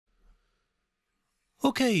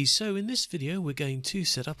Okay, so in this video we're going to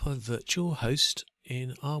set up a virtual host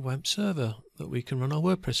in our WAMP server that we can run our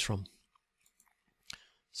WordPress from.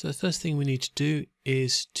 So the first thing we need to do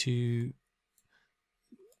is to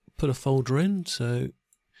put a folder in. So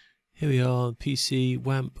here we are, PC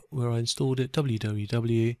WAMP, where I installed it,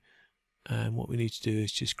 www, and what we need to do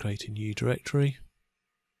is just create a new directory.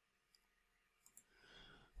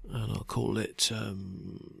 And I'll call it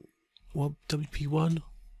WP1.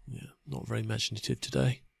 Yeah, not very imaginative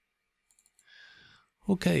today.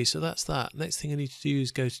 Okay, so that's that. Next thing I need to do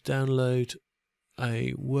is go to download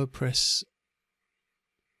a WordPress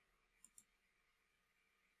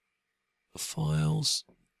files.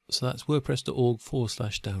 So that's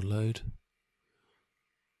wordpress.org/download.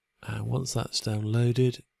 And once that's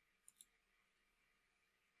downloaded,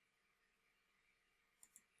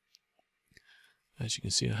 as you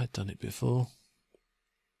can see, I had done it before.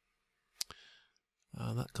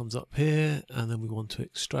 That comes up here, and then we want to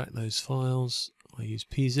extract those files. I use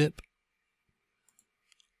pzip.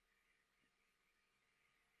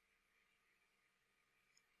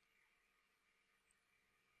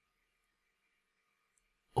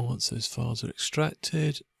 Once those files are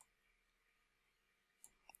extracted,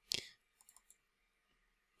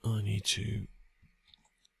 I need to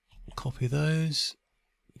copy those,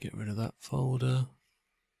 get rid of that folder.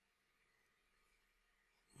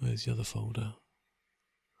 Where's the other folder?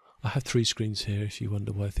 I have 3 screens here if you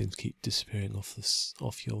wonder why things keep disappearing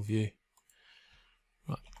off your view.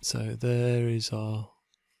 Right, so there is our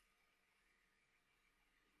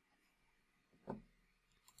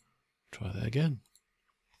try that again.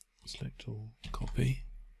 Select all, copy.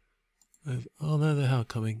 Oh no, they are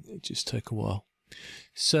coming. It just took a while.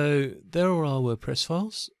 So there are our WordPress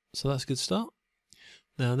files. So that's a good start.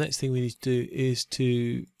 Now, next thing we need to do is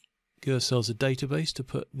to give ourselves a database to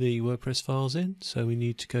put the WordPress files in. So we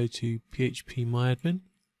need to go to phpMyAdmin.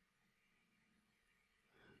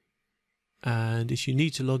 And if you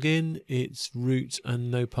need to log in, it's root and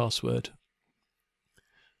no password.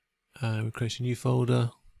 We create a new folder,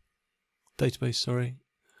 database, sorry.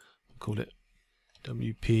 We'll call it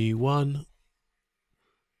WP1.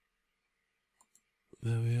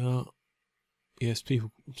 There we are. Yes,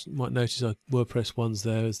 people might notice our WordPress 1's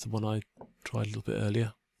there is the one I tried a little bit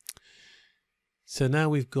earlier. So now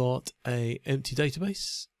we've got an empty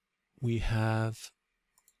database. We have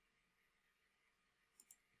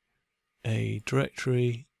a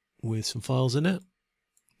directory with some files in it.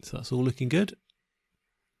 So that's all looking good.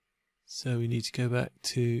 So we need to go back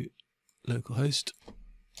to localhost.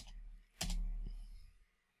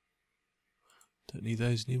 Don't need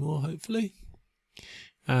those anymore, hopefully.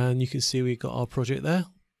 And you can see we've got our project there.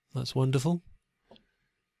 That's wonderful.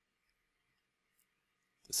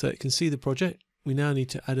 So it can see the project. We now need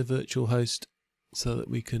to add a virtual host so that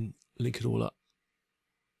we can link it all up.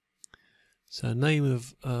 So name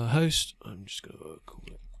of host, I'm just going to call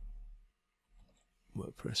it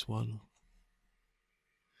WordPress 1.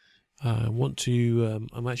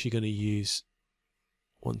 I'm actually going to use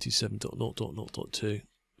 127.0.0.2,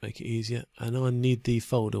 make it easier. And I need the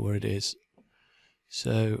folder where it is.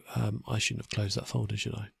 So I shouldn't have closed that folder,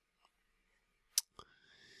 should I?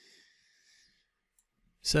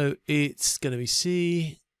 So it's going to be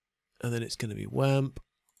C, and then it's going to be WAMP,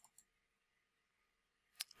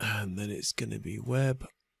 and then it's going to be web,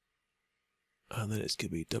 and then it's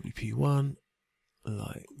going to be WP1,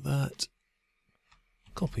 like that.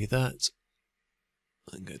 Copy that,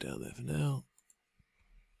 and go down there for now.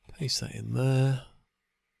 Paste that in there,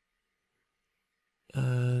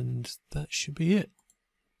 and that should be it.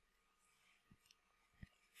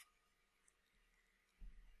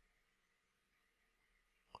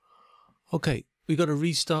 Okay, we've got to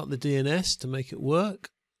restart the DNS to make it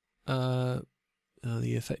work. The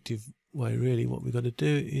effective way, really, what we've got to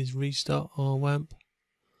do is restart our WAMP.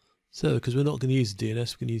 So, because we're not going to use the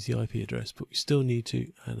DNS, we're going to use the IP address, but we still need to,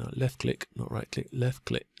 and left click, not right click, left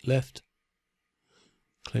click, left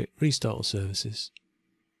click, restart all services.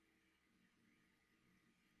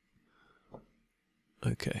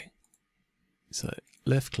 Okay, so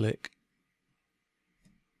left click,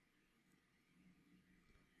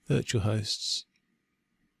 virtual hosts,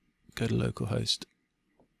 go to localhost,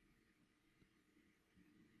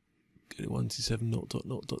 go to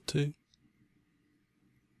 127.0.0.2,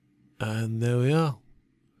 and there we are.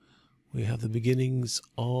 We have the beginnings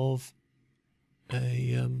of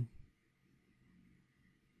a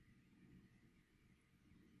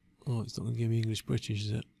oh, it's not going to give me English British,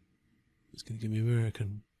 is it? It's going to give me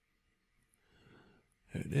American.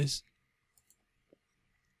 There it is.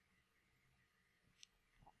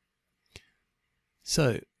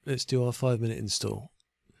 So let's do our 5-minute install.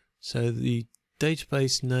 So the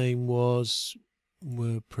database name was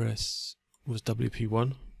WordPress, was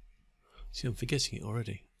WP1. See, I'm forgetting it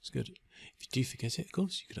already. It's good. If you do forget it, of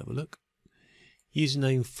course, you could have a look.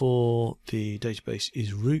 Username for the database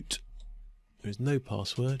is root. There is no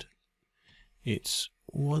password. It's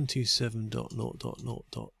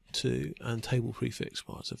 127.0.0.2 and table prefix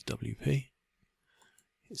was of WP.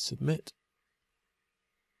 Hit submit.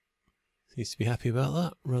 Needs to be happy about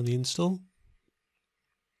that. Run the install.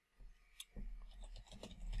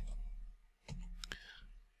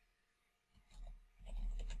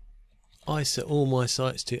 I set all my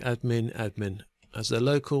sites to admin. As they're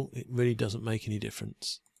local, it really doesn't make any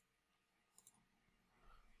difference.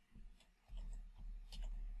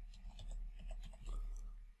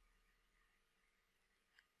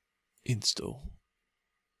 Install.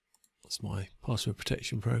 That's my password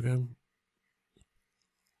protection program.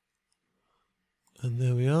 And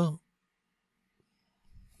there we are.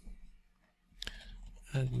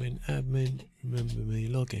 Admin, remember me,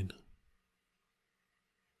 login.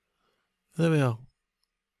 There we are.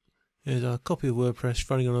 Here's our copy of WordPress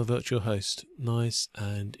running on a virtual host. Nice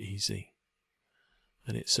and easy.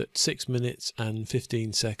 And it's at 6 minutes and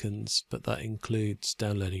 15 seconds, but that includes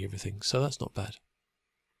downloading everything, so that's not bad.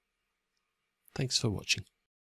 Thanks for watching.